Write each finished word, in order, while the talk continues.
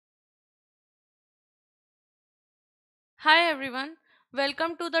Hi everyone,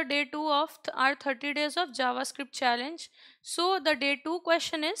 welcome to the day 2 of our 30 days of JavaScript challenge. So the day 2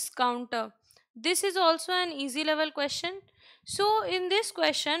 question is counter. This is also an easy level question. So in this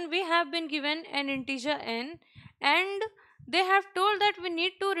question we have been given an integer n and they have told that we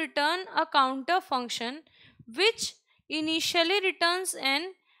need to return a counter function which initially returns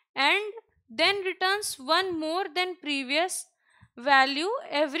n and then returns one more than previous value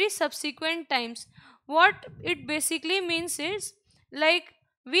every subsequent times. What it basically means is, like,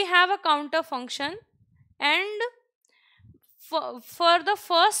 we have a counter function and for the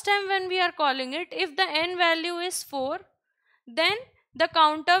first time when we are calling it, if the n value is 4, then the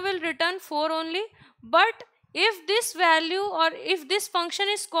counter will return 4 only. But if this value or if this function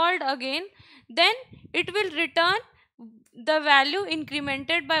is called again, then it will return the value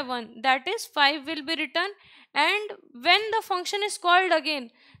incremented by 1, that is 5 will be returned. And when the function is called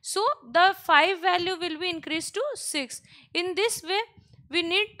again, so the 5 value will be increased to 6. In this way we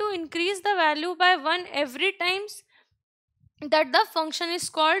need to increase the value by 1 every times that the function is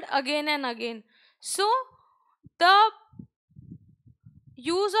called again and again. So the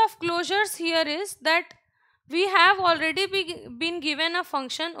use of closures here is that we have already been given a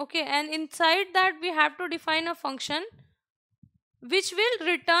function, okay, and inside that we have to define a function which will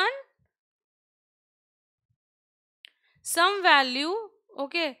return some value,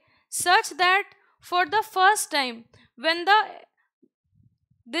 okay, such that for the first time when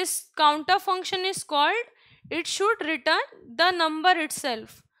this counter function is called, it should return the number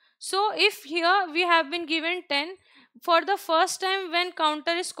itself. So if here we have been given 10, for the first time when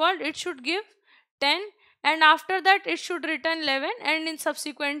counter is called, it should give 10, and after that it should return 11, and in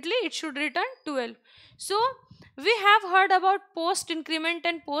subsequently it should return 12. So we have heard about post increment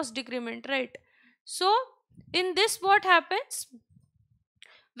and post decrement, right? So in this, what happens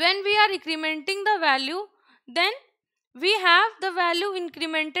when we are incrementing the value, then we have the value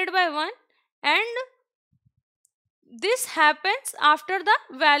incremented by 1, and this happens after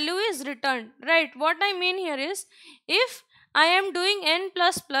the value is returned, right? What I mean here is, if I am doing n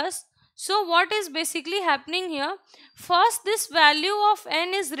plus plus, so what is basically happening here, first this value of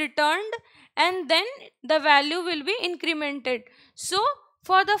n is returned and then the value will be incremented. So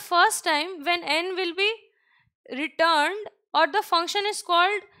for the first time when n will be returned or the function is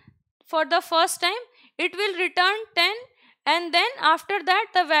called for the first time, it will return 10, and then after that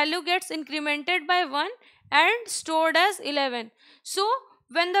the value gets incremented by 1 and stored as 11. So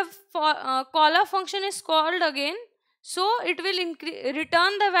when the caller function is called again, so it will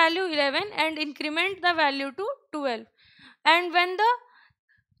return the value 11 and increment the value to 12. And when the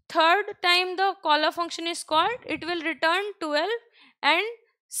third time the caller function is called, it will return 12, and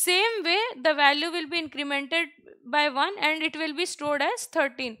same way the value will be incremented by 1 and it will be stored as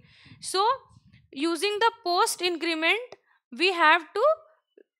 13. So using the post increment, we have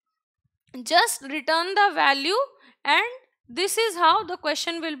to just return the value, and this is how the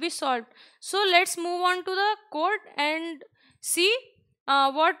question will be solved. So let's move on to the code and see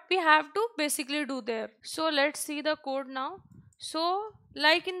what we have to basically do there. So let's see the code now. So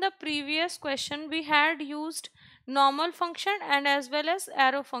like in the previous question, we had used normal function and as well as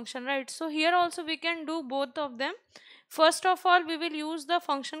arrow function, right? So here also we can do both of them. First of all, we will use the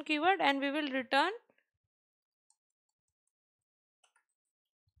function keyword and we will return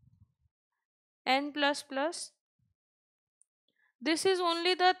n plus plus. This is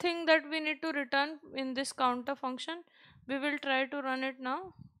only the thing that we need to return in this counter function. We will try to run it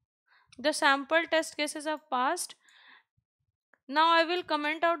now. The sample test cases are passed. Now I will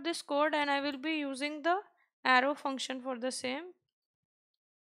comment out this code and I will be using the arrow function for the same.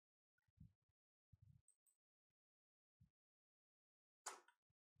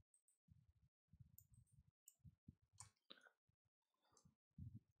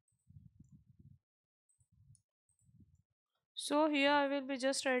 So here I will be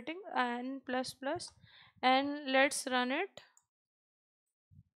just writing n plus plus, and let's run it.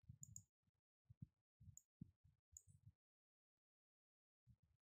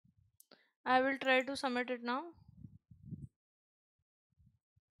 I will try to submit it now.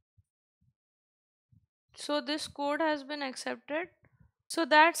 So this code has been accepted. So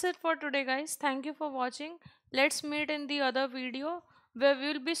that's it for today, guys. Thank you for watching. Let's meet in the other video where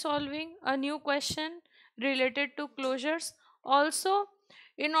we will be solving a new question related to closures. Also,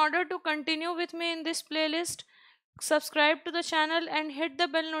 in order to continue with me in this playlist, subscribe to the channel and hit the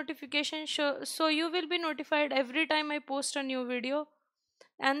bell notification so you will be notified every time I post a new video.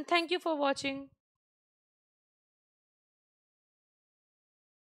 And thank you for watching.